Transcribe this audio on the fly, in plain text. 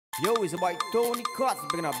Yo, it's about Tony Cuts,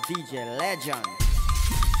 bringing up DJ Legend.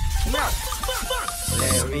 Now,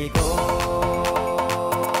 there we go.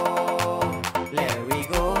 There we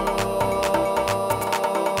go.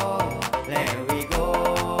 There we go.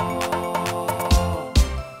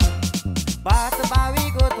 But bar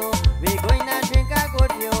we go to, we going to drink a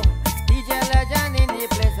good view. DJ Legend in the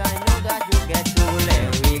place, I know that you get to.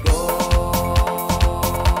 There we go.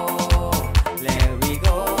 There we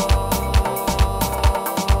go.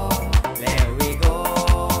 There we go.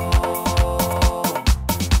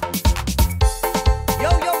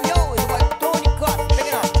 Yo, yo, yo, it's about Tony Cuts,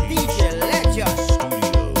 picking up DJ Legend.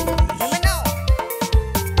 Let me know.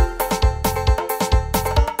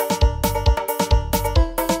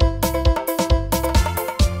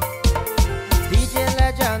 DJ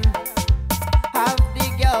Legend, have the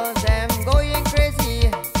girls them going crazy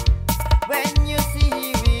when you see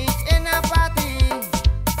he reach in a party.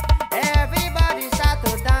 Everybody start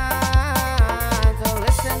to dance. So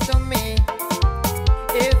listen to me.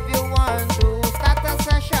 If you want to start a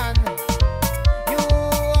session, you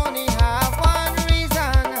only have one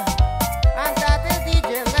reason, and that is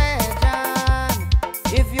DJ Legend.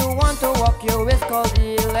 If you want to walk your waist, call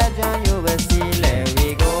the Legend. You will see. There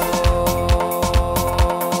we go.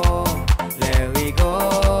 There we go.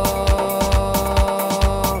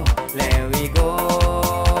 There we go.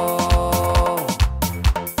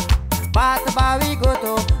 But the bar we go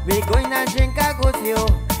to, we going to drink a good few.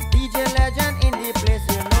 DJ Legend in the place,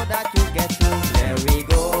 you know that you get to. There we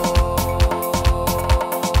go.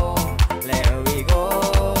 There we go.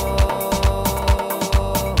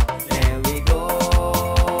 There we go.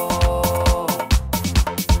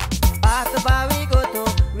 But the bar we go to,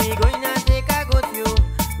 we going to take a good view.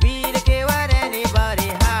 We don't care what anybody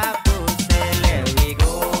have to say. There we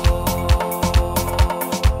go.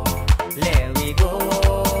 There we go.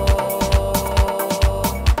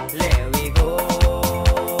 There we go.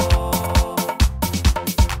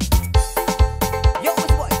 Yo,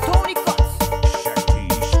 it's boy Tony Cuts.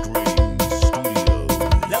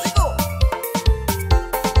 There we go.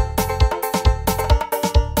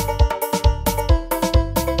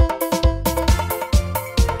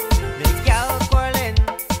 The girl quarreling.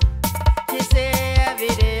 She say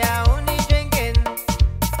every day I only drinking.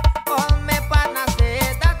 All my partners say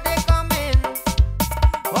that they coming.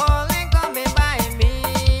 All they coming by me.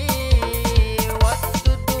 What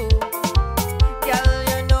to do? Girl,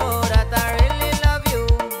 you know that I really love you,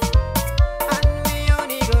 and we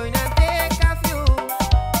only gonna take a few.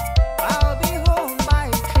 I'll be home by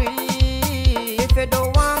 3. If you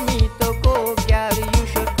don't want me to go, girl, you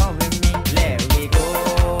should come with me. There we go.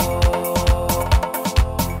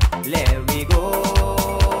 There we go.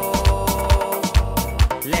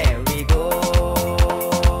 There we go.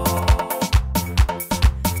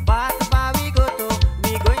 But the bar we go to,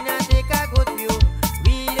 we going to take a good view.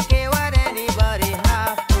 We don't care what anybody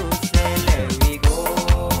have to say. There we go.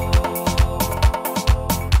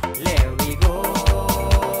 There we go.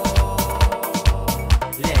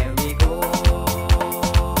 There we go.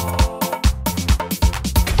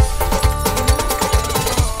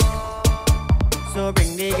 So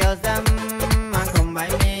bring the girls them and come by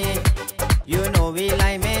me. You know we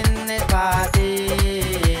like in this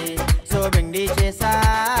party. So bring the chaser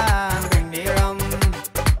and bring the rum.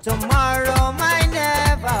 Tomorrow might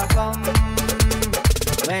never come.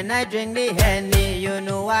 When I drink the Henny, you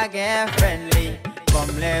know I get friendly.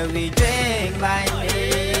 Come let we drink by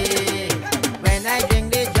me. When I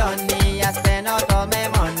drink the Johnny, I spend out all my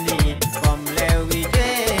money. Come let we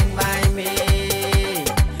drink by me.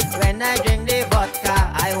 When I drink the vodka,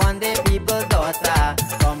 I want the people's daughter.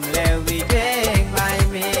 Come let we drink by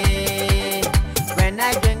me. When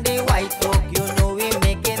I drink the white oak, you know we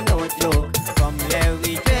making no joke. Come let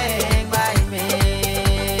we drink by me.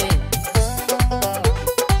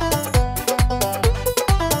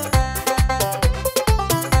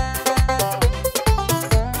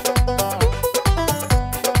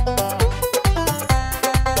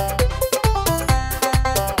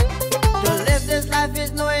 To live this life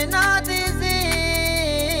is not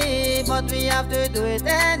easy, but we have to do it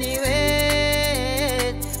anyway.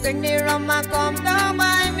 Bring the rum and come down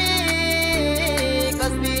by me,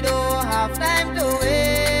 'cause we don't have time to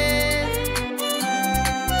waste.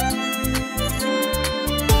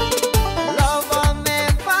 Love all my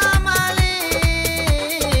family,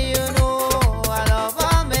 you know I love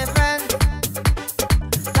all my friends.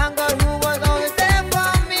 Thank God who was always there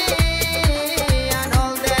for me, and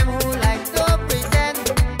all them who like to pretend.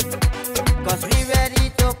 'Cause we ready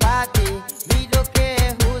to party, we don't care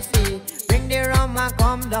who see. Bring the rum and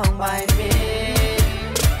come down by me.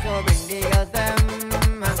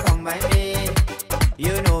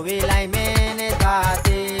 know we like minute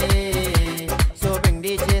party. So bring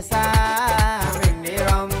the chaser, bring the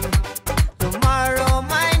rum. Tomorrow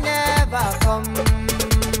might never come.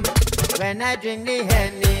 When I drink the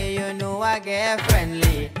Henny, you know I get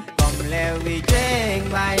friendly. Come let we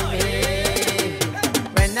drink by me.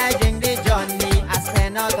 When I drink the Johnny, I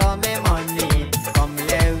spend out all my money. Come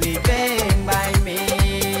let we drink by me.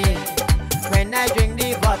 When I drink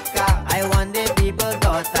the vodka, I want the people's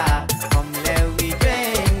daughter. Come let we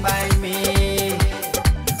drink by me.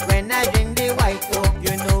 When I drink the white oak,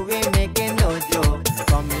 you know we making no joke.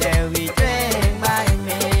 Come let we drink by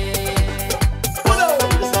me. Hello,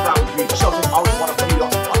 this is Round Beat, shouting out one of the New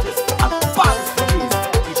York artists and finest DJs,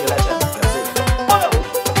 DJ Legend. Hello.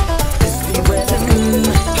 It's the wedding,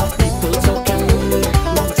 how people talking.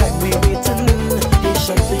 Long time we waiting,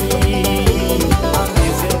 patiently.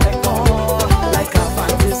 Amazing decor, like a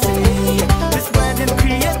fantasy. This wedding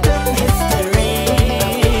creating history.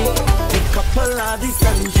 The couple of the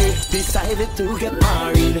century decided to get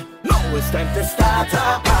married. Now it's time to start a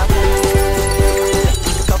party.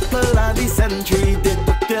 The couple of the century, they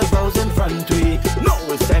took their vows in front way. Now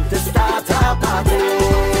it's time to start a party.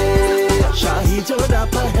 Shahi jo da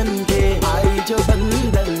pahan ke, aai jo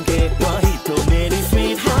bandan ke, wahi to meri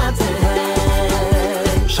sweetheart hai.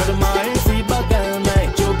 Sharmaye si bagal mein,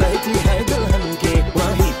 jo baiti hai dulhan ke,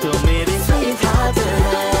 wahi to meri sweetheart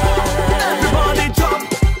hai. Everybody jump,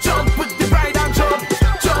 jump with the bride and jump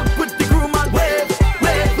with the groom and wave,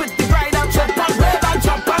 wave with the bride and jump and wave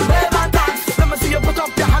and dance. Let me see you put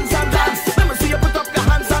up your hands and dance. Let me see you put up your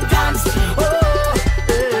hands and dance. Oh,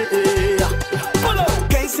 eh, follow.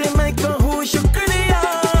 कैसे मैं कहूँ शुक्रिया,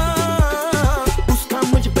 उसका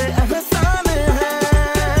मुझ पे एहसान है.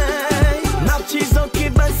 ना चीजों की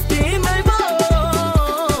बस्ती में वो,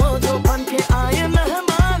 जो बन के आए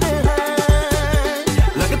मेहमान है.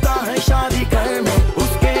 लगता है शादी घर में,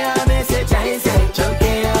 उसके आने से जैसे चल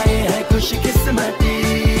के आए हैं खुशकिस्मती.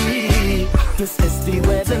 This is the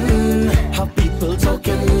wedding, how people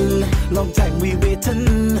talking. Long time we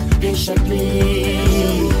waiting patiently.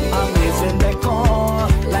 Amazing decor,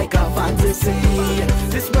 like a fantasy.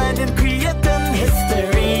 This wedding creating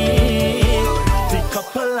history. The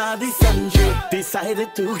couple of the century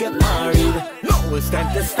decided to get married. Now it's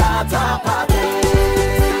time to start a party.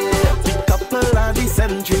 The couple of the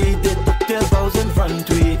century, they took their vows in front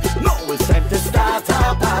way. Now it's time to start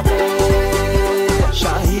a party.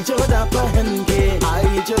 Shahi jo da pahan ke,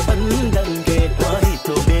 aai jo bandan ke, wahi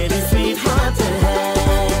to meri sweetheart hai.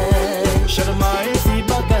 Sharmaye si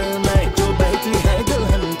bagal mein, jo baiti hai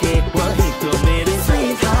dulhan ke, wahi to meri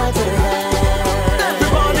sweetheart hai.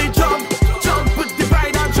 Everybody jump, jump with the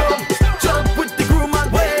bride and jump with the groom and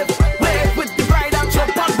wave, wave with the bride and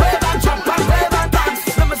jump and wave and dance.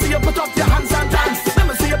 Let me see you put up your hands and dance. Let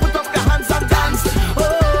me see you put up your hands and dance.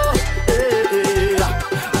 Oh,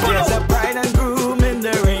 there's a bride and groom in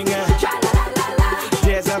the ring.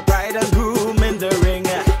 There's a bride and groom in the ring.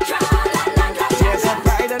 There's a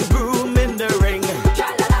bride and groom in the ring.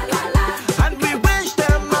 And we wish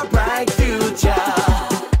them a bright future.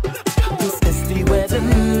 This is the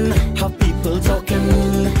wedding, how people talking.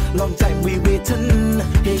 Long time we waiting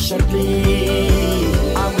patiently.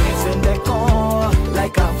 Amazing decor,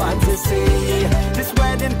 like a fantasy. This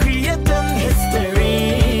wedding creating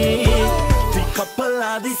history. The couple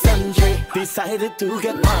of the century decided to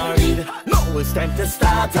get married. Now it's time to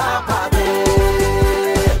start a party.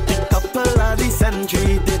 The couple of the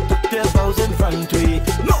century, they took their vows in front way.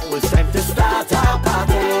 Now it's time to start a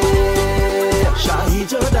party. Shahi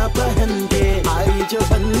jo da pahan ke, aai jo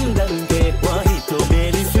bandan ke, wahi to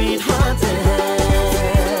meri sweetheart hai.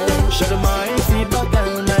 Sharmaye si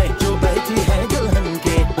bagal mein, jo baiti hai dulhan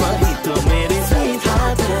ke, wahi to meri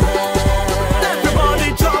sweetheart hai. Everybody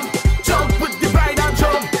jump, jump with the bride and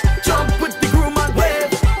jump with the groom and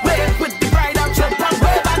wave, wave with the bride and jump and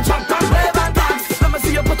wave and dance. Let me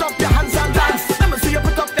see you put up your hands and dance. Let me see you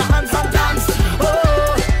put up your hands and dance.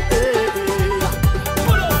 Oh,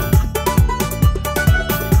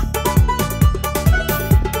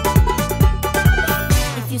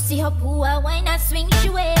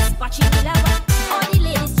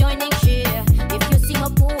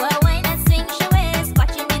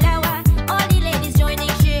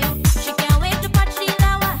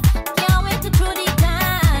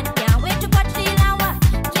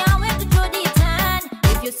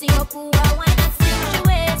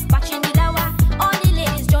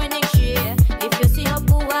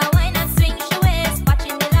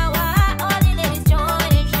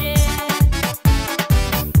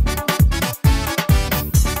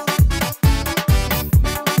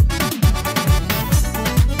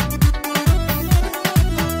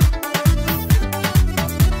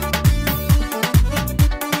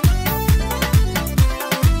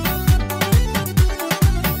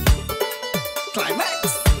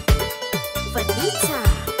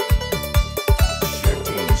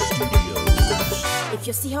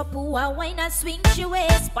 poo wine and swing she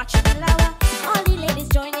waist, watch the lower. All the ladies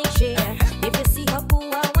joining share. If you see her poo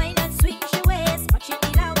wine and swing she waist, watch the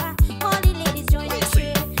lower. All the ladies joining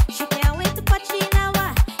share. She can't wait to patch the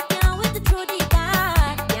lower. Can't wait to throw the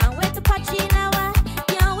gun. Can't wait to patch the lower.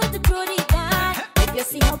 Can't wait to throw the gun. If you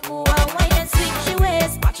see her poo wine and swing she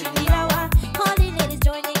waist, watch the lower. All the ladies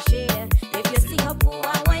joining share. If you see her poo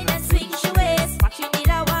wine and swing she waist, watch the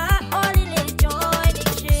lower. All the ladies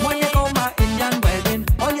joining share. When you go my Indian wedding,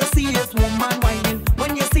 all you see is woman whining.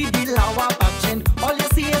 When you see the lawa patching, all you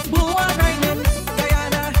see is boo whining.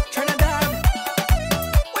 Guyana, Trinidad,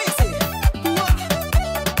 what you say?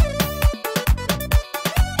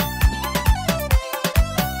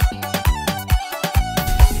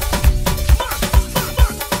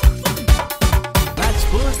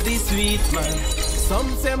 Rajput the sweet man, some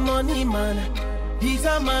say money man. He's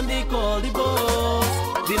a man they call the boss.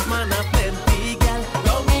 This man a plenty gal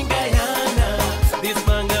down in Guyana. This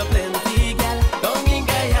man got plenty gal down in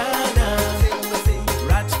Guyana.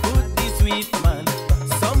 Rajput the sweet man,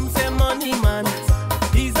 some say money man.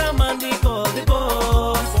 He's a man they call the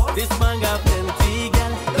boss. This man got plenty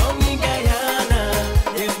gal down in Guyana.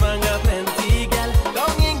 This man got plenty gal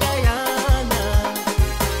down in Guyana.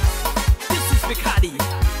 This is Vicadi,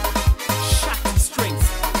 Shotty Strings,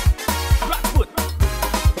 Rajput,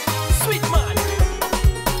 sweet man.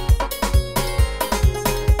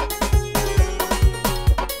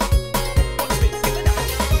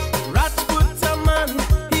 Rajput a man,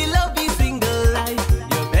 he love his single life.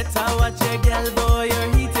 You better watch your gal boy or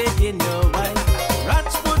he taking your wife.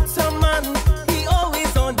 Rajput a man, he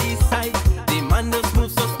always on this side. The man just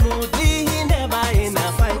move so smoothly, he never in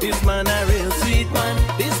a fight. This man a real sweet man.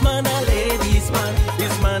 This man a ladies man.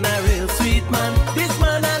 This man a real sweet man. This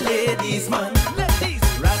man a ladies man.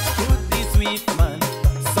 Rajput the sweet man.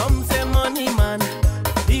 Some say money man.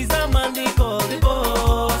 He's a man they call the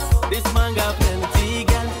boss. This man got plenty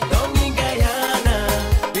gal down in Guyana.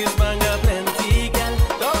 This man got plenty gal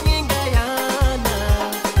down in Guyana.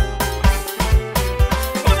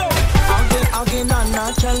 Again,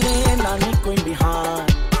 Nana challenge, Nani going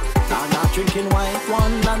behind. Nana drinking white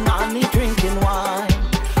one, Nani drinking wine.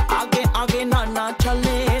 Again, Nana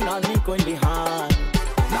challenge, Nani going behind.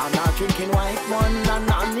 Nana drinking white one,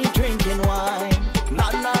 Nani drinking wine.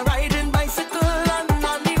 Nana riding bicycle and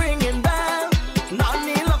Nani ringing bell.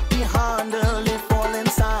 Nani lock the handle, they fall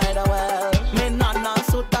inside a well. Me Nana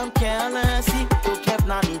so damn careless, he took kept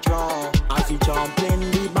Nani draw. As he jump in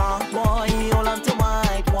the back, boy, he hold on to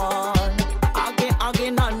white one.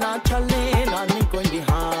 Again, Nana challenge, Nani going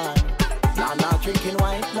behind. Nana drinking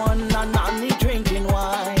white one, Nani drinking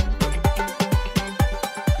wine.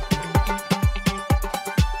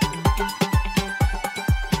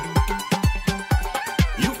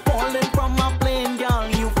 You falling from a plane, girl,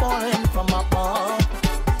 you falling from above.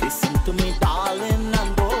 Listen to me, darling,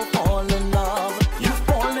 and go fall in love. You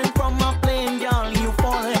falling from a plane, girl, you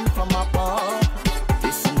falling from above.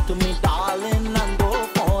 Listen to me, darling, and go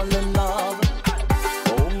fall in love.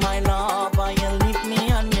 Oh my love, you leave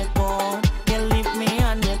me and you're gone. You leave me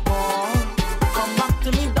and you're gone.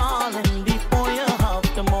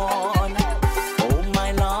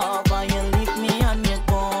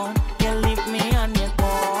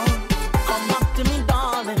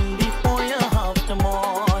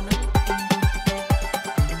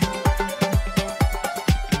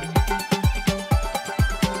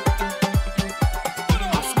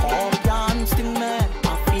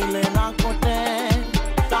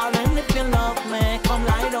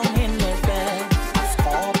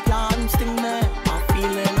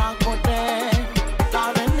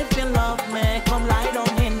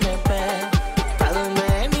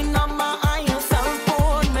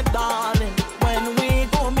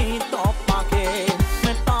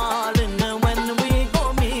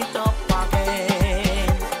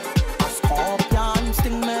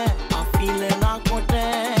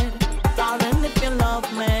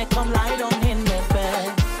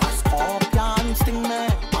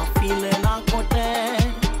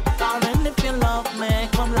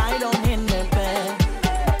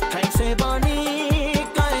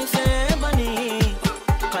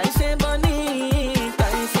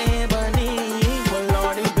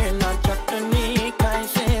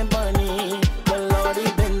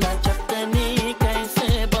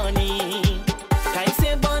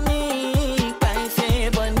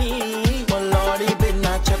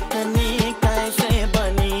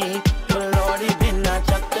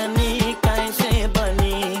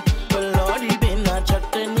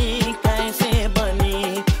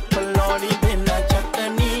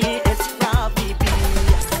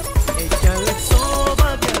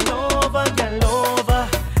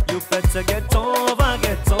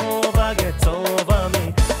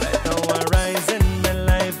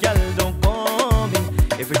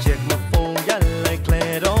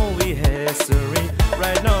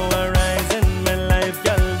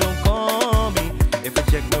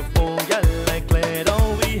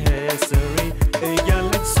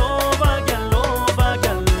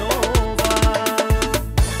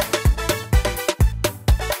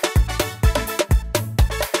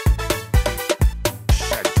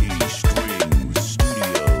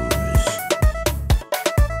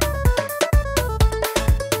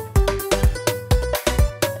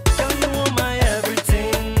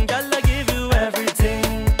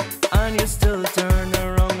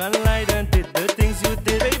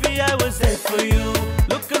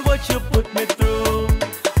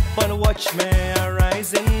 watch me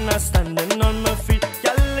arising, I'm standing on my feet.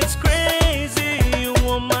 Girl, it's crazy, you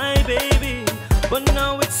were my baby, but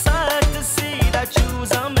now it's sad to see that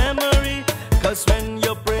you's a memory. Cause when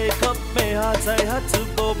you break up my heart, I had to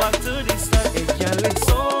go back to the start. Hey, girl, it's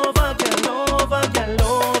over, get over, get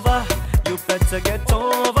over. You better get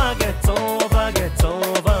over, get over, get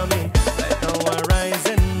over me. Right now I rise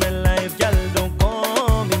in my life, girl, don't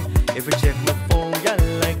call me. If you check my phone,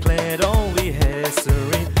 girl, I cleared all the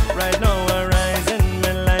history. Right now I rise in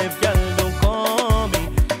my life, girl, don't call me.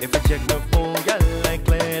 If you check my phone, girl, I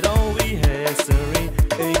cleared all the history.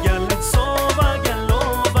 Hey, girl, it's over, girl,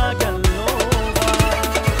 over, girl, over.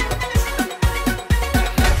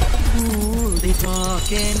 Cool the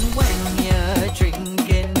talking when you're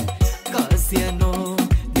drinking, cause you know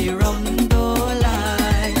the rum don't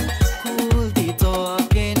lie. Cool the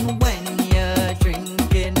talking when you're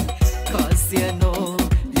drinking, cause you know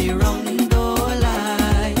the rum don't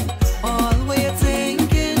lie. All what you're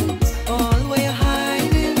thinking, all what you're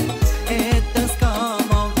hiding, it does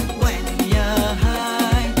come out when you're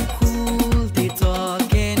high. Cool the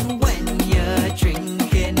talking when you're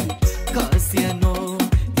drinking, cause you know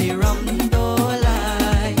the rum don't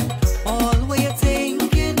lie. All what you're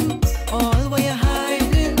thinking, all what you're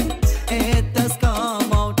hiding, it does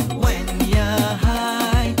come out when you're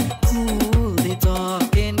high. Cool the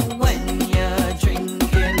talking when you're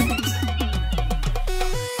drinking.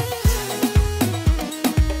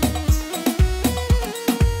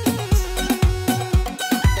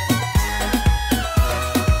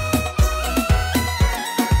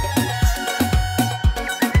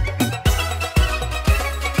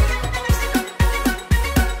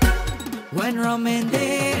 When rum in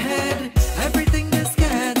their head, everything just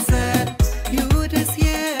gets said. You just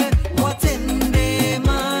hear what's in their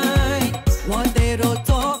mind. What they don't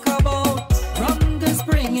talk about, rum just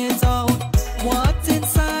bring it out. What's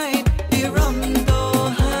inside, the rum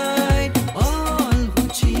don't hide. All who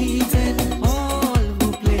cheating, all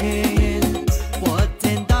who playing, what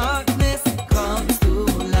in darkness comes to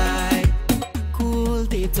light. Cool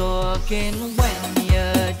the talking when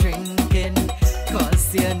you're drinking,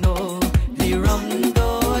 cause you know the rum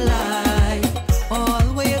don't lie. All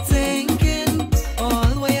what you're thinking,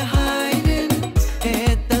 all what you're hiding,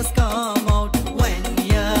 it does come out when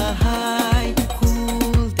you're high.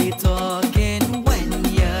 Cool the talking when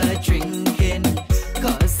you're drinking,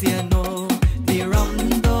 cause you know the rum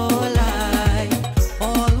don't lie.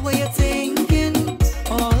 All what you're thinking,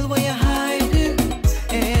 all what you're hiding,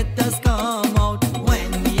 it does come out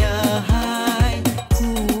when you're high.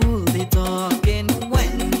 Cool the talking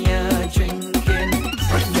when you're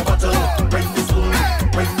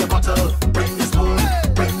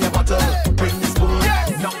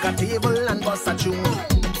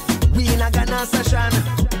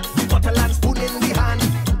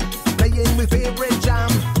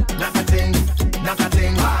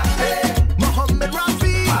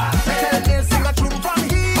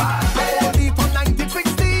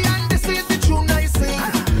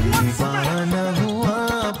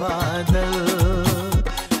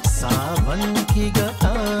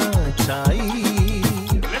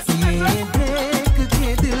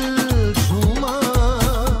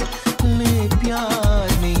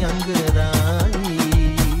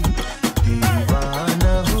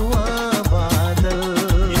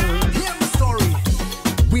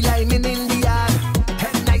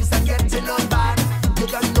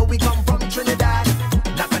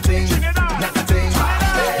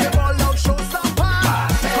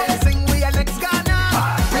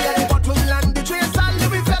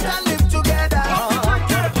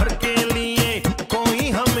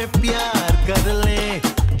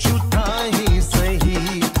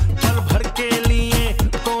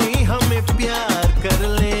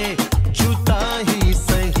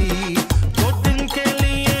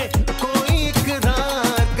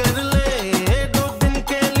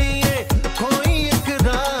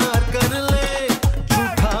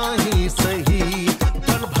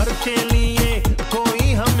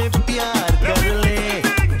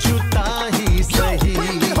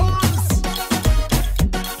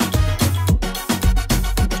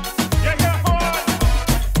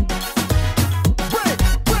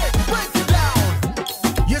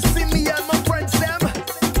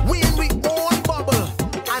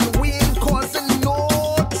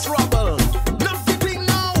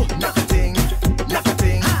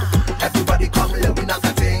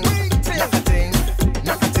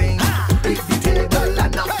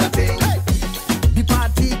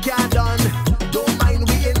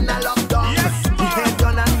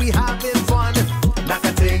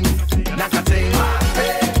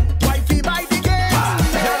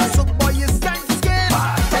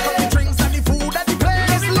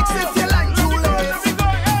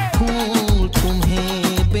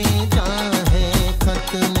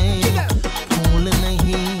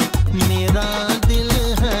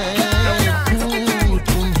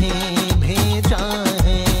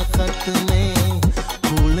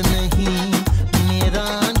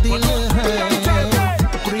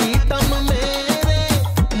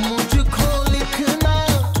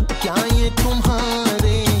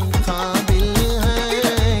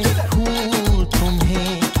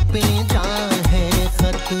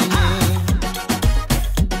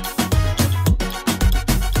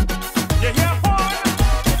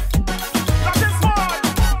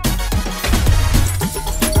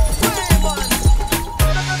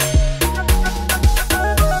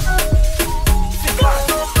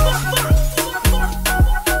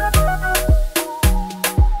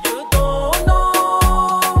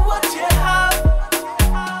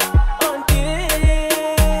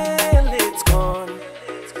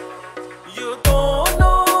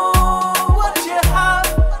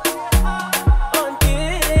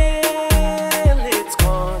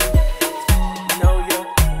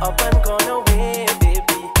and gone away,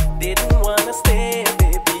 baby. Didn't wanna stay,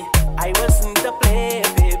 baby. I wasn't the play,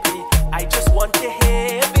 baby. I just want to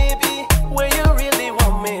hear, baby, where you really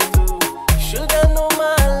want me to. Should I know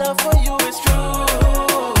my love for you is true?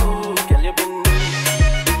 Girl, you been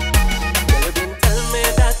telling me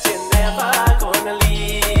that you're never gonna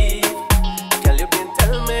leave. Girl, you been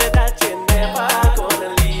telling me that you're never gonna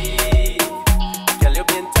leave. Girl, you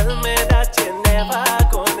been telling me that you're never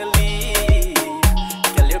gonna leave.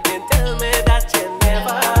 Girl, you been telling me that you're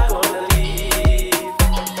never gonna leave.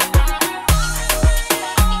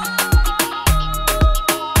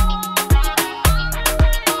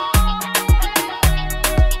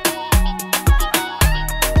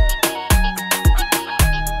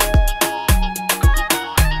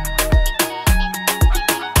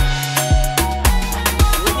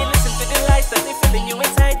 When you listen to the lies that they filling you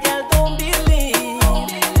inside, girl, don't believe.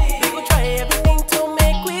 They go try everything to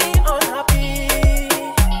make we unhappy.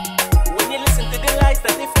 When you listen to the lies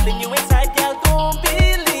that they filling you inside, girl, don't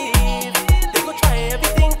believe. They go try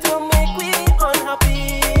everything to make we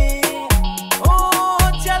unhappy. Oh,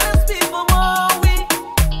 jealous people want we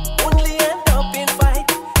only end up in fight.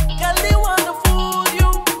 Girl, they wanna fool you,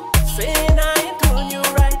 saying I ain't doing you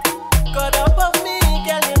right. God above me,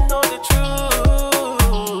 girl, you know the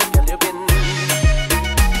truth. Girl, you been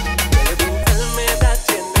telling me that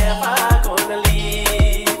you're never gonna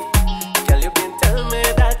leave. Girl, you been telling me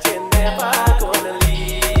that you're never gonna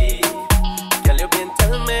leave. Girl, you been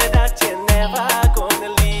telling me that you're never gonna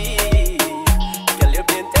leave. Girl, you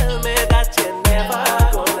been telling me that you're never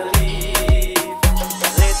gonna leave.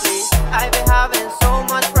 Lately, I've been having so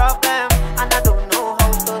much problem, and I don't know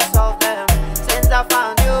how to solve them. Since I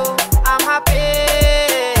found you, I'm happy,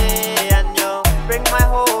 and you bring my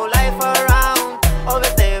whole life around.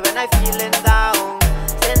 Always there when I'm feeling down.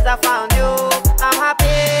 Since I found you, I'm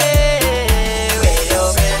happy. Where you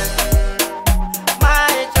been?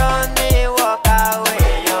 My Chutney, walk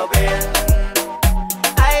away. You been?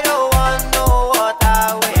 I don't want no water.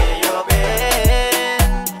 Where you been?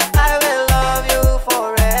 I will love you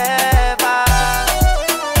forever.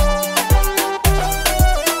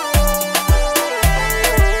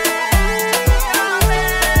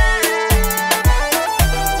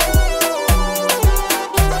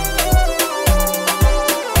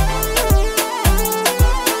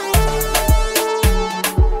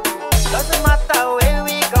 Doesn't matter where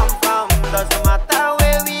we come from, doesn't matter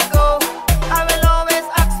where we go. I will always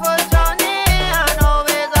ask for Chutney and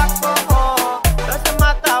always ask for more. Doesn't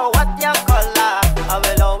matter what your color, I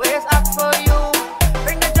will always ask for you.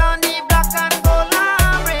 Bring the Chutney black and gold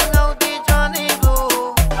and bring out the Chutney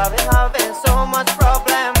blue. I've been having so much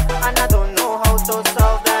problem, and I don't know how to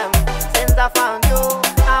solve them. Since I found you,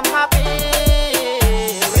 I'm happy.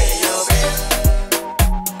 Where you been?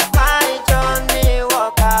 My Chutney,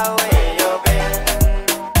 walk away. You been?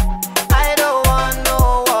 I don't want no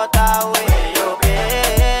water. Where you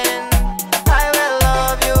been? I will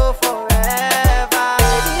love you forever.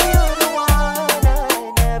 Baby, you're the one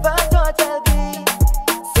I never thought I'd be.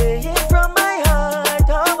 Say it from my heart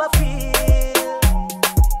how I feel.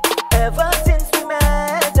 Ever since we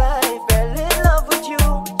met, I fell in love with you.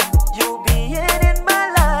 You being in my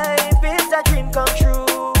life is a dream come true.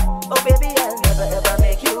 Oh baby, I'll never ever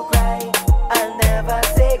make you cry. I'll never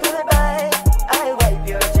say goodbye. I'll wipe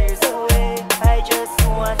your tears away. I just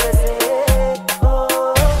want to say,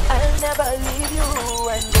 oh, I'll never leave you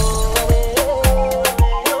and go away.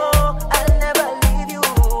 No, I'll never leave you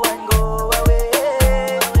and go away.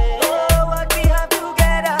 Oh, what we have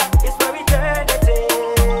together is for eternity.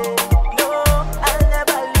 No, I'll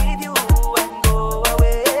never leave you and go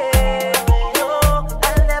away. No,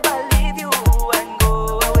 I'll never leave you and go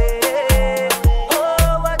away.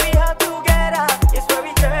 Oh, what we have together is for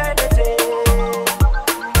eternity.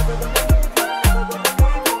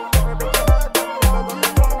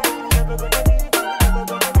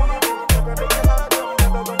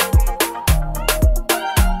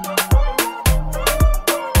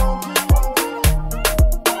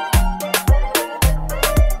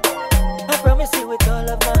 I promise you with all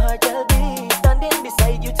of my heart I'll be standing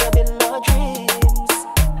beside you to build our dreams.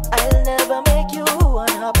 I'll never make you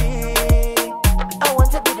unhappy. I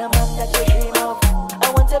want to be the man that you dream of.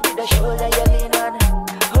 I want to be the shoulder you lean on.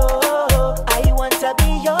 Oh, I want to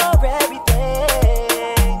be your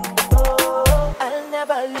everything. Oh, I'll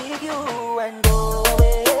never leave you and go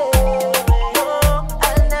away. No,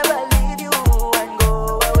 I'll never leave you and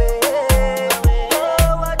go away.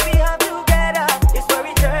 Oh, what we have together is for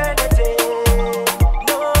eternity.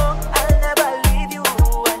 No, I'll never leave you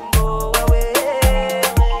and go away.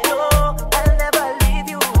 No, I'll never leave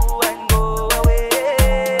you and go away.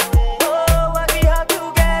 Oh, what we have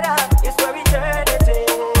together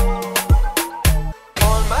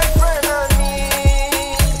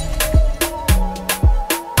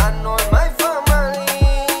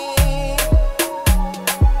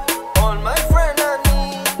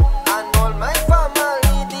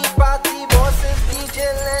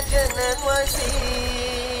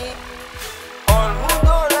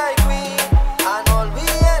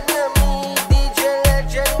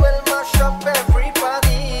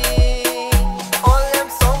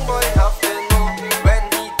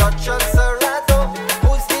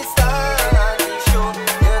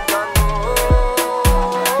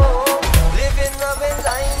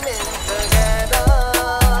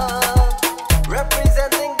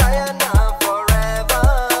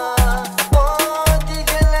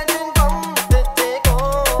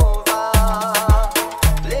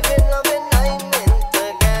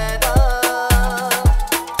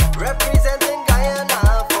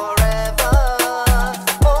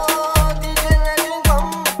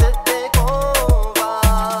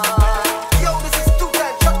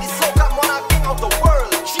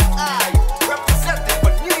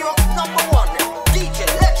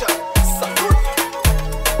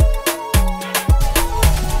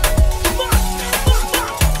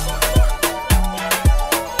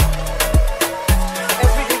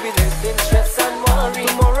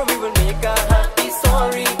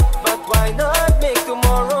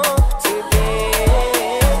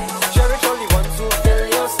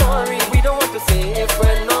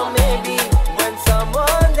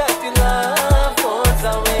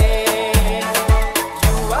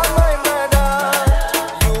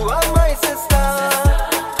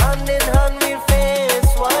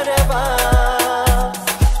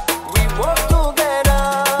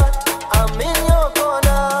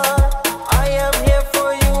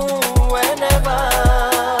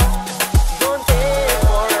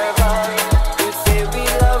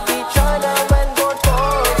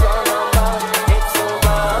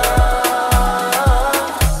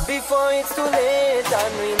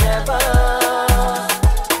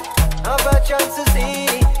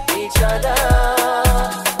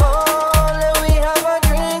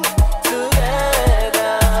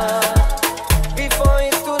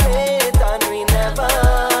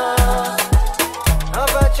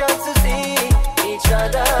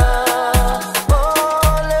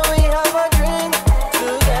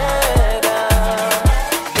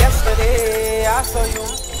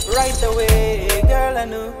right away, girl, I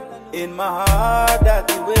knew in my heart that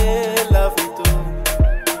you will love me too.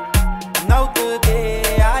 Now today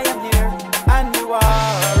I am here and you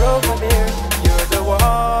are over there. You're the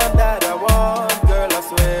one that I want, girl, I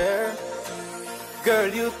swear. Girl,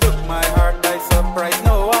 you took my heart by surprise.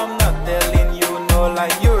 No, I'm not telling you no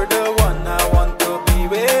lie. You're the one I want to be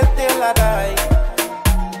with till I die.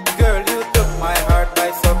 Girl, you took my heart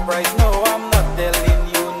by surprise. No, I'm not telling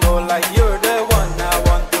you no lie. You're the one I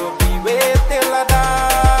want to be with till I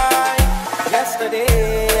die.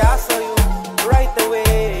 Yesterday I saw you right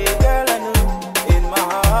away, girl, I knew in my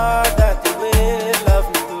heart that you will love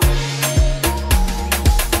me too.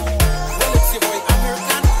 Well, it's your boy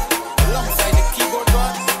American, alongside the keyboard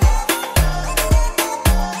god.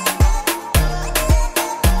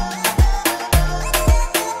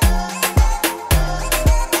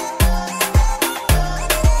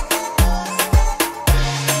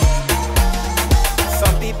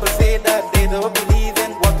 Some people say that they don't believe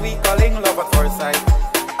in what we calling love at first sight.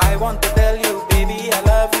 I want to tell you, baby, I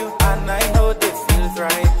love you, and I know this feels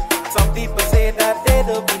right. Some people say that they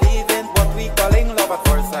don't believe in what we calling love at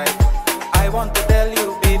first sight. I want to tell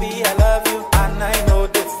you, baby, I love you, and I know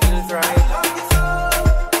this feels right.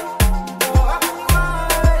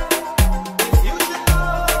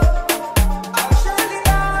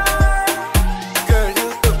 Girl, you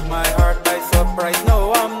took my heart by surprise.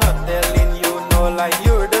 No, I'm not telling you no lie.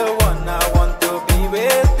 You're the one I want to be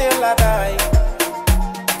with till I die.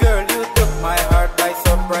 Girl, you took my heart by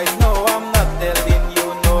surprise. No, I'm not telling you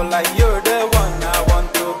no lie. You're the one I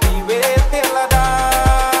want to be with till I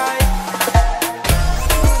die.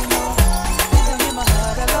 Even in my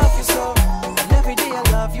heart, I love you so. And every day I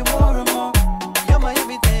love you more and more. You're my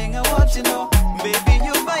everything, I want you know. Baby,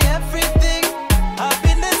 you're my everything.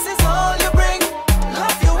 Happiness is all you bring.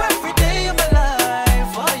 Love you every day of my life.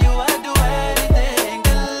 For you, I do anything.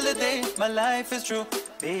 Till the day my life is true.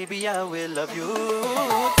 Baby, I will love you.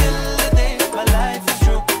 Till the day my life is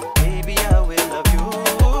true. Baby, I will love you.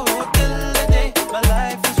 Till the day my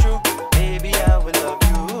life is true. Baby, I will love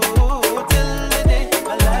you. Till the day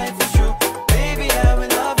my life is true. Baby, I will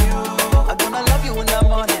love you. I'm gonna love you in the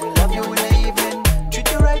morning, love you in the evening. Treat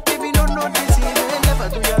you right, baby, no deceiving. Never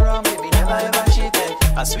do you wrong, baby, never ever cheated.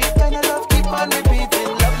 A sweet kind of love, keep on repeating.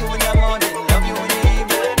 Love you in the morning, love you in the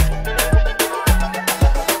evening.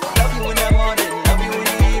 Love you in the morning, love you in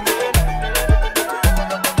the evening.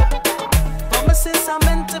 Promises are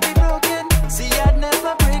meant to be broken. See, I'd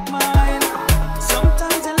never break mine.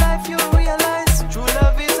 Sometimes in life you realize true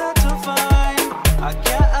love is hard to find. I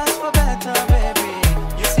can't ask for better, baby.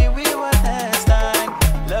 You see, we were destined.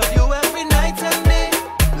 Love you every night and day.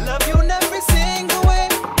 Love you in every single way.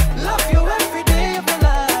 Love you every day of my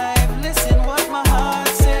life. Listen what my heart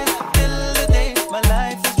says. Till the day my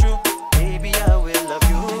life is true. Baby, I will love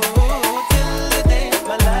you. Till the day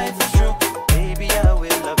my life is true. Baby, I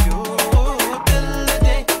will love you. Till the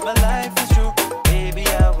day my life is true. Baby,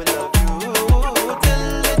 I will love you. Till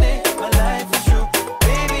the day my life is true.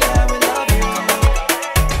 Baby, I will love you.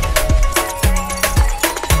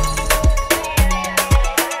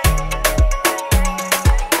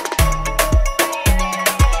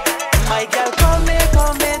 My girl call me,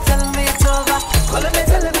 tell me it's over. Calling me,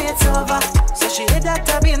 telling me it's over. So she hit that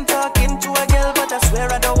I've been talking to a girl, but I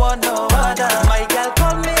swear I don't want no other. My girl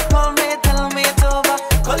call me, tell me it's over.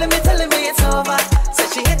 Calling me, telling me it's over. So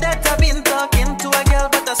she hit that I've been talking to a girl,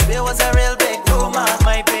 but I swear it was a real big rumor.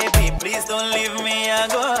 My baby, please don't leave me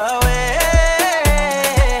and go away.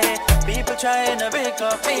 People trying to break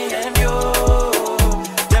up me and you.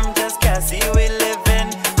 Them just can't see we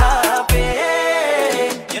living happy.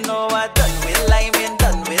 You know I done with lying,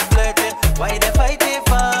 done with flirting. Why they fighting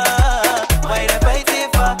for? Why they fighting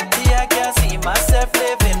for? See, I can't see myself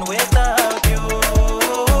living without you.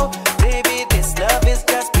 Baby, this love is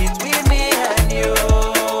just between me and you.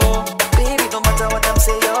 Baby, no matter what I'm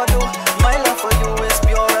saying or do, my love for you is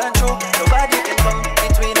pure and true. Nobody can come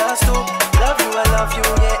between us two. Love you, I love you,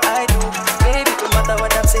 yeah I do. Baby, no matter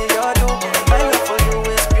what I'm saying or do, my love for you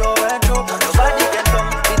is pure and true. Nobody can come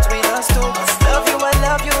between us two. Love you, I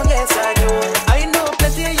love you, yes I do. I know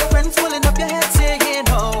plenty of your friends pulling up your head saying,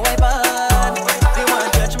 oh, I bad. They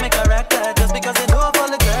want to judge my character just because they know of all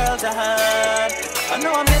the girls I had. I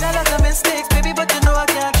know I made a lot of mistakes, baby, but you know I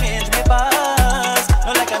can't change my past.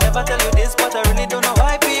 No, like I never tell you this, but I really don't know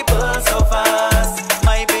why people so fast.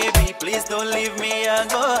 My baby, please don't leave me and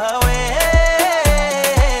go away.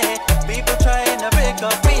 People trying to break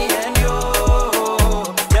up me and you.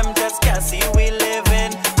 Them just can't see we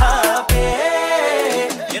living happy.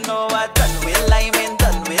 You know I done with lying,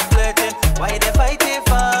 done with flirting. Why they fighting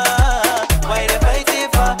for? Why they fighting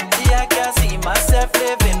for? See, I can't see myself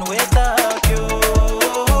living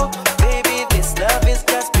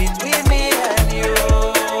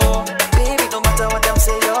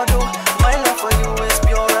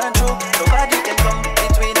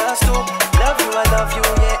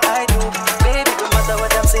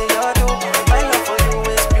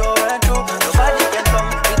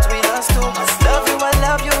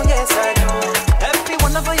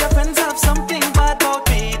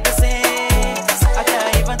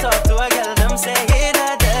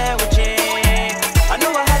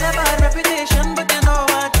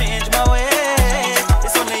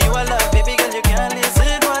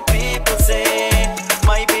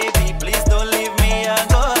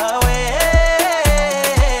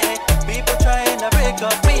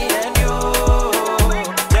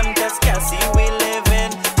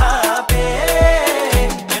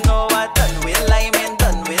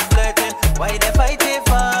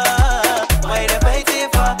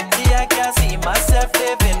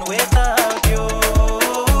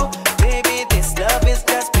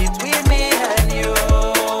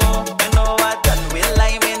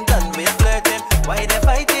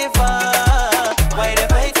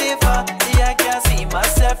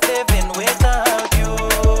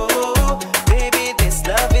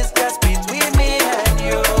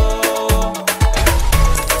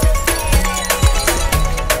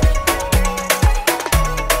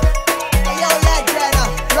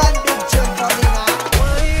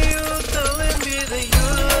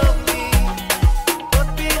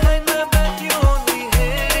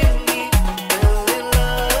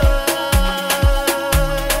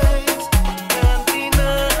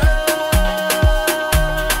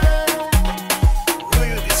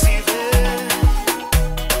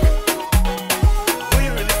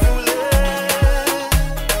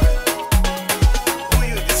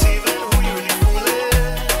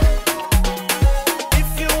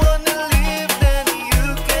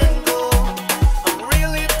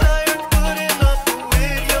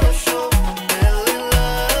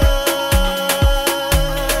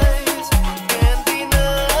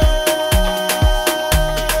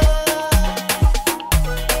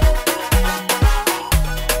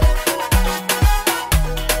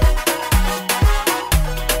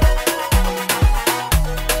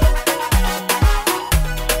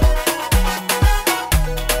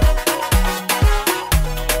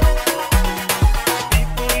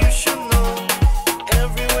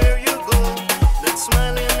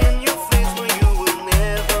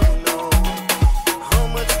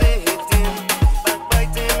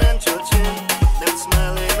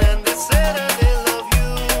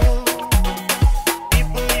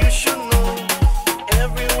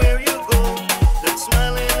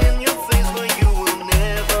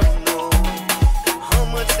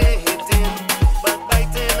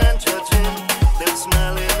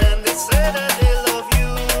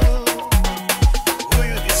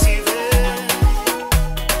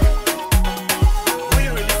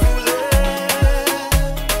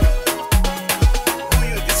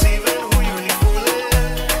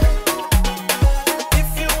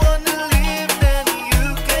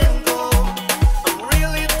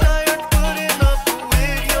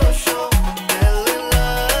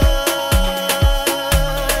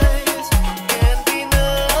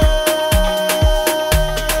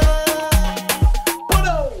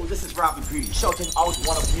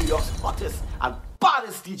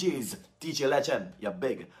DJs, DJ Legend, you're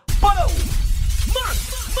big. Follow!